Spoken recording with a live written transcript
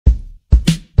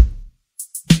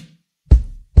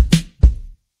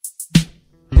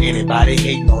Anybody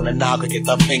hating on a knob could get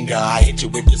the finger. I hit you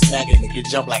with the smack and make you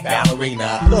jump like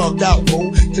ballerina. Thugged out,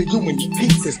 bro, to you and your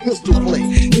peeps is pistol play.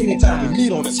 Anytime we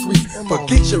meet on the street,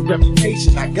 forget your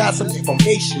reputation. I got some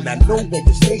information, I know where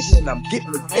you're stationed. I'm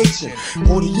getting impatient.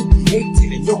 More than you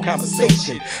created in your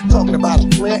conversation. Talking about a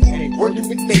player and ain't working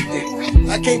with Nathan.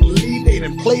 I can't believe they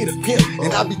done played a pimp,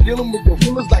 and I be dealing with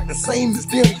gorillas like the same as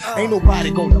them. Ain't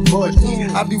nobody gonna budge me.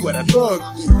 I be what a thug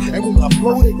is, and when I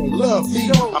flow, they gon' love me.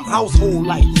 I'm household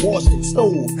like washing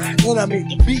stove, and I make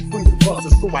the beat for you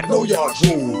busters, so I know y'all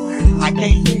drool. I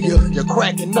can't hear you, you're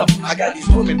cracking up. I got these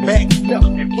women backing up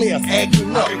and players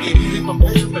acting up. It easy for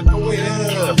players to throw it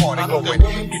up. The party going,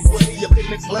 get sweaty up in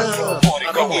the club. The party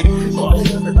going,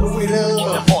 throw it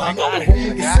up. The party going,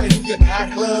 get sweaty up in the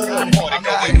club. The party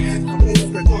going,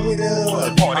 throw it up.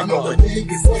 The party going,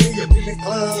 get sweaty up in the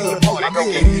club. The party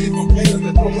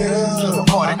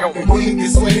going,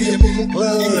 get sweaty up in the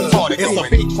club. It's a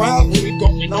big crowd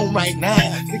going on right now.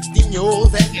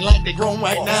 16-year-olds acting like they grown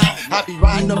right now. I be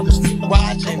riding up the street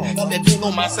watching, got that thing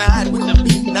on my side with the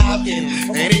beat knocking.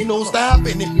 There ain't no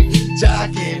stopping if you keep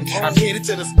jogging. I'm headed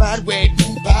to the spot where it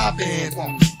be popping.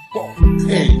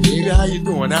 Hey, baby, how you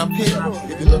doing? I'm here.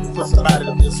 If you're looking for somebody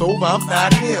to be sober, I'm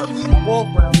not here. I walk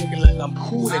around looking like I'm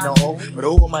cool and all, but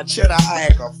over my cheddar I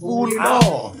act a fool and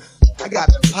all. I got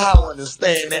the power,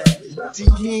 understand that.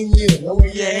 TN, you know where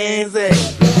your hands at.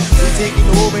 We taking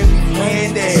over and we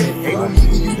playing that. Ain't no need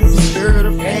for you to stir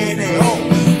the fan at all.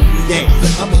 Yeah,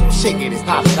 I'm just shaking and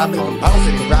popping. I'm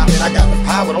bouncing and rocking. I got the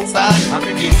power, don't stop. I'm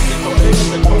gonna get it.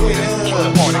 The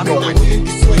party going. Get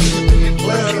sweaty up in the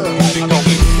club. The party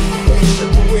going. The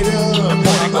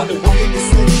party going. Get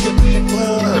sweaty up in the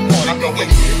club. The party going.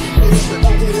 The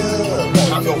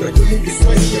party going. Get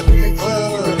sweaty up in the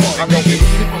club.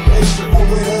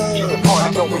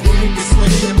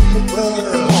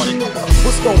 The party going.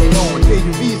 What's going on? Tell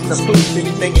you reason to place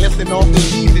anything less than off the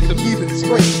easy to keep it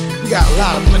straight. We got a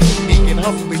lot of money making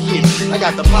hustle for shit. I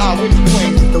got the power with the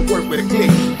wings to work with a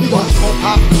click. You want some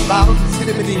pop bottles and sit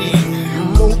them in the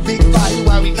end. No big fire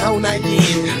while we count that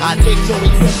in. I take your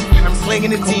exception and I'm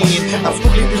slinging it in. I'm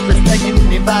fully disrespecting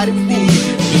anybody within.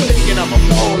 You thinking I'm a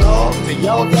fall off to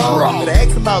y'all dog? But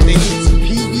ask about the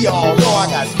NCP, we all know I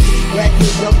got black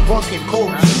kids, young buck and cold.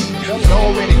 You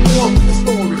already know what the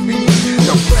story be.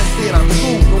 The press said I'm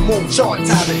cool, no more chart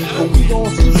topping. But we gon'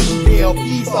 see some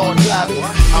LPs all driving.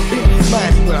 I'm big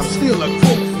money, but I'm still a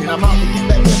crook. And I'm out to get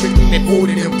back everything that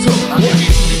boarded them took. I'm gonna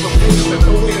get people to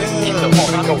know it up. The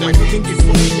party going, get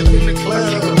sweaty up in the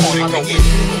club. The party going, get it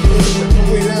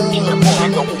up. The party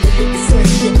going, get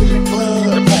sweaty up in the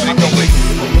club. The party going,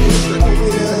 the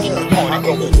party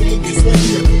going, get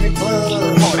sweaty up in the club.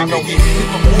 The party going, get it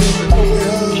up.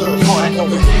 The party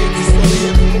going, get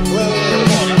sweaty up in the club. The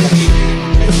party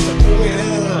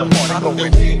going,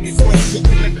 get sweaty up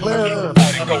in the club.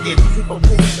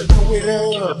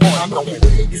 The party going,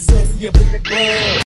 get sweaty up in the club.